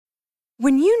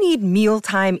When you need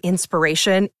mealtime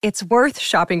inspiration, it's worth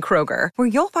shopping Kroger, where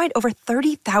you'll find over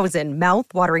 30,000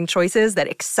 mouth-watering choices that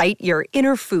excite your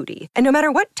inner foodie. And no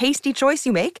matter what tasty choice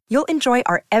you make, you'll enjoy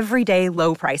our everyday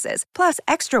low prices, plus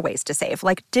extra ways to save,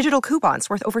 like digital coupons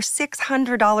worth over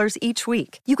 $600 each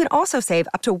week. You can also save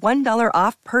up to $1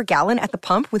 off per gallon at the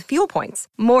pump with fuel points.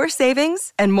 More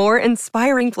savings and more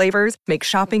inspiring flavors make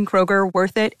shopping Kroger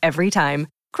worth it every time.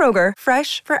 Kroger,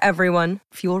 fresh for everyone.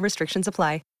 Fuel restrictions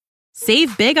apply.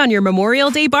 Save big on your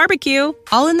Memorial Day barbecue,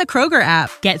 all in the Kroger app.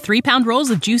 Get 3-pound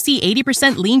rolls of juicy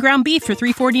 80% lean ground beef for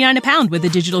 $3.49 a pound with a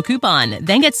digital coupon.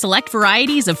 Then get select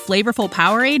varieties of flavorful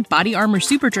Powerade, Body Armor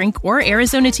Super Drink, or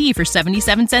Arizona tea for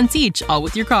 77 cents each, all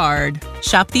with your card.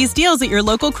 Shop these deals at your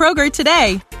local Kroger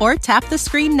today, or tap the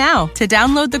screen now to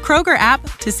download the Kroger app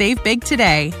to save big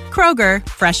today. Kroger,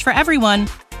 fresh for everyone.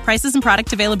 Prices and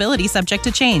product availability subject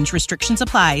to change. Restrictions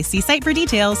apply. See site for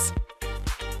details.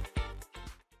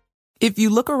 If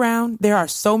you look around, there are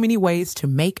so many ways to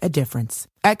make a difference.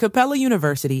 At Capella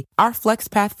University, our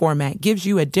FlexPath format gives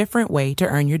you a different way to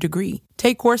earn your degree.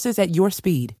 Take courses at your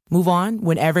speed. Move on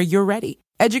whenever you're ready.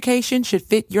 Education should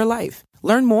fit your life.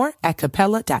 Learn more at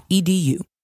capella.edu.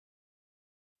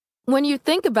 When you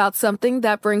think about something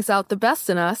that brings out the best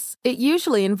in us, it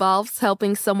usually involves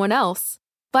helping someone else.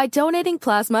 By donating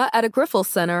plasma at a Grifols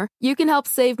Center, you can help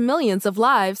save millions of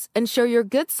lives and show your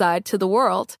good side to the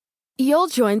world. You'll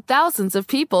join thousands of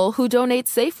people who donate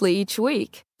safely each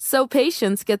week, so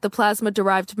patients get the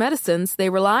plasma-derived medicines they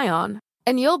rely on.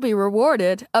 And you'll be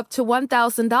rewarded up to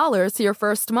 $1,000 your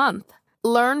first month.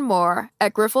 Learn more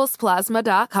at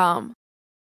grifolsplasma.com.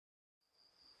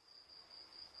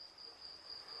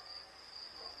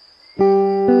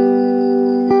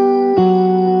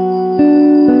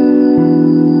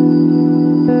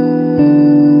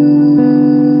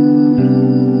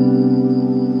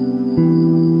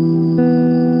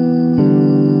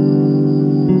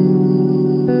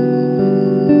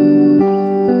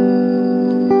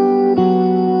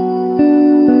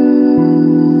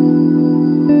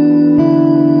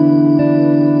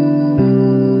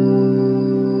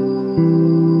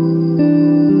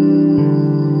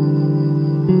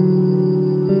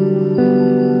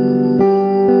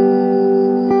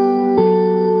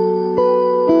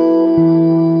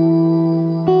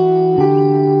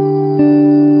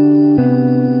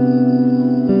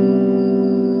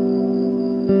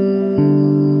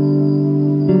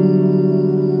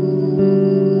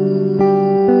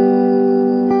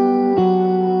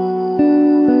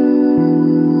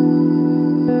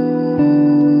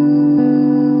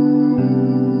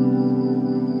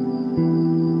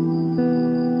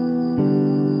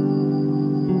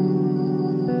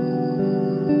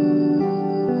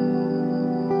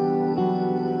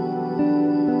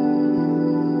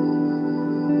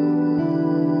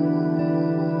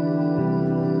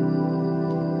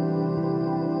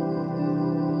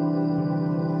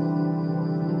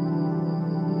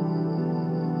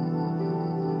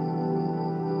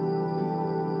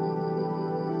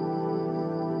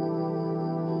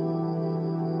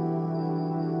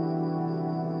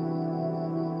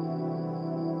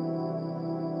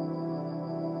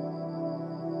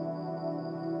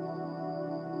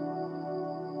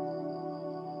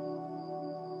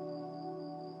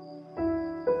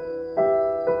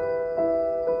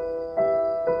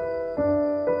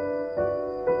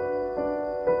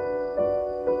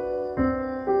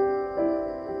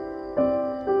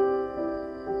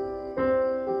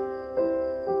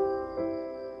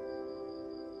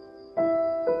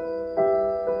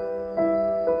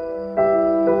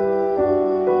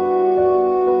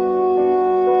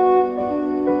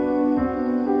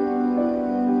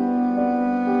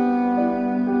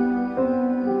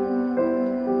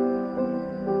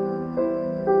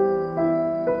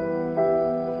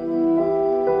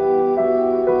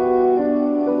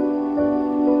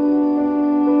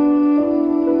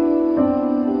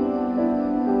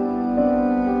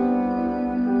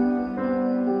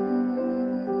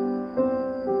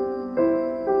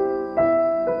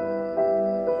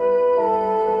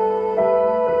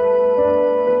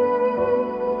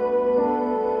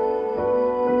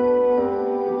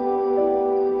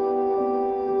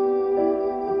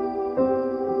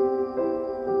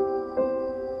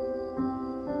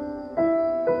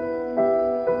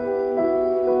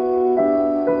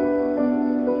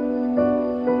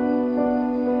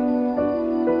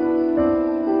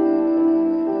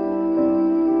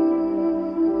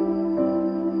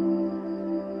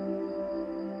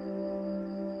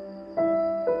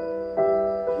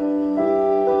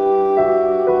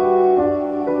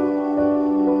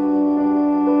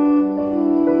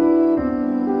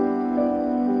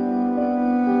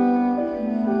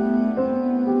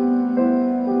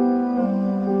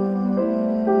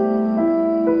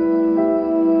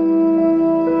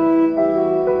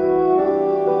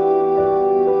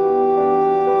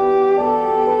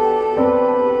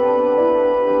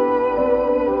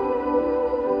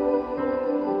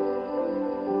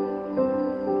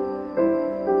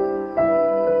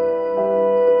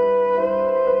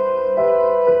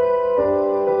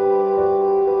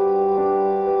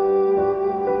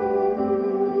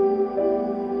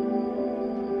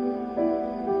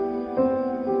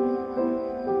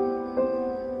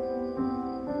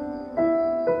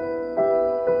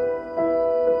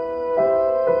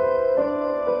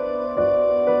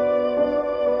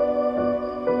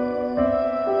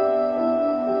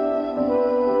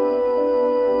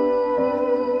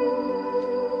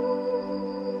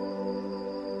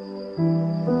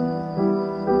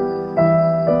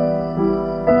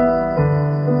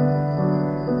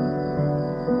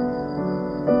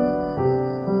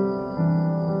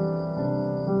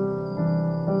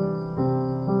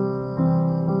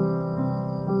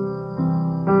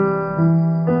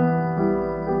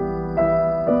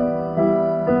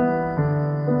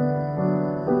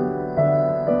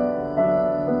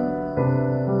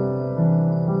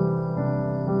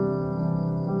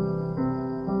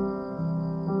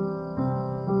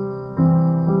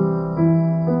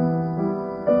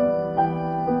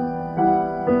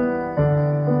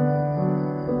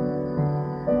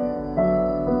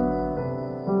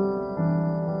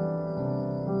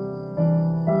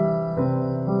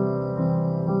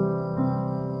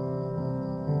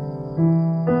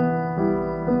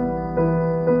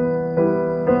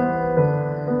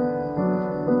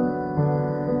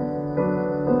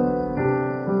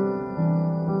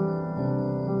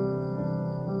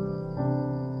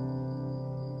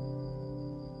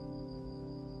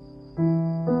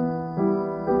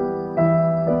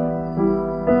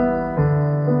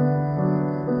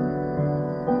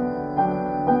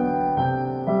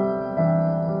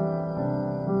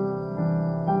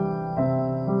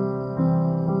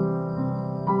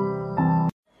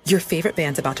 Your favorite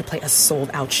band's about to play a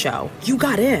sold-out show. You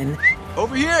got in.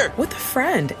 Over here! With a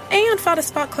friend. And found a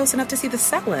spot close enough to see the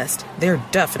set list. They're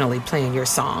definitely playing your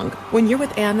song. When you're with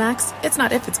Amex, it's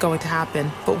not if it's going to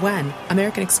happen, but when.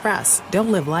 American Express.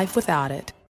 Don't live life without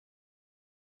it.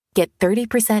 Get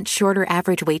 30% shorter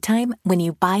average wait time when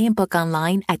you buy and book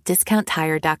online at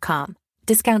DiscountTire.com.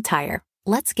 Discount Tire.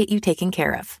 Let's get you taken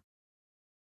care of.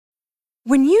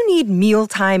 When you need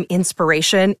mealtime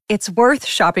inspiration, it's worth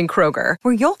shopping Kroger,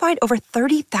 where you'll find over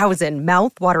 30,000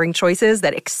 mouth-watering choices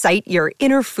that excite your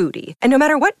inner foodie. And no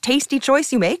matter what tasty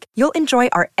choice you make, you'll enjoy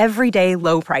our everyday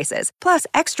low prices, plus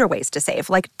extra ways to save,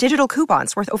 like digital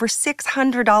coupons worth over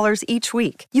 $600 each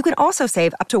week. You can also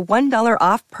save up to $1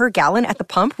 off per gallon at the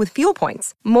pump with fuel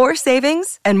points. More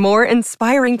savings and more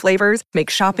inspiring flavors make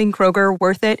shopping Kroger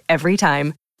worth it every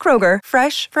time. Kroger,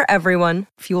 fresh for everyone.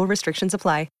 Fuel restrictions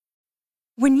apply.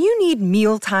 When you need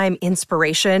mealtime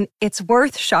inspiration, it's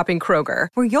worth shopping Kroger,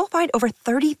 where you'll find over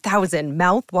 30,000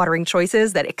 mouth-watering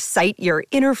choices that excite your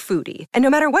inner foodie. And no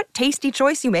matter what tasty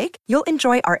choice you make, you'll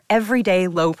enjoy our everyday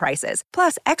low prices,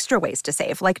 plus extra ways to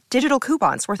save, like digital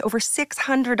coupons worth over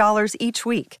 $600 each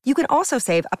week. You can also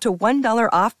save up to $1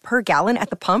 off per gallon at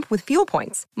the pump with fuel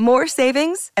points. More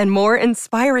savings and more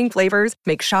inspiring flavors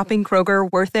make shopping Kroger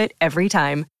worth it every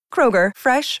time. Kroger,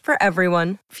 fresh for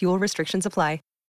everyone. Fuel restrictions apply.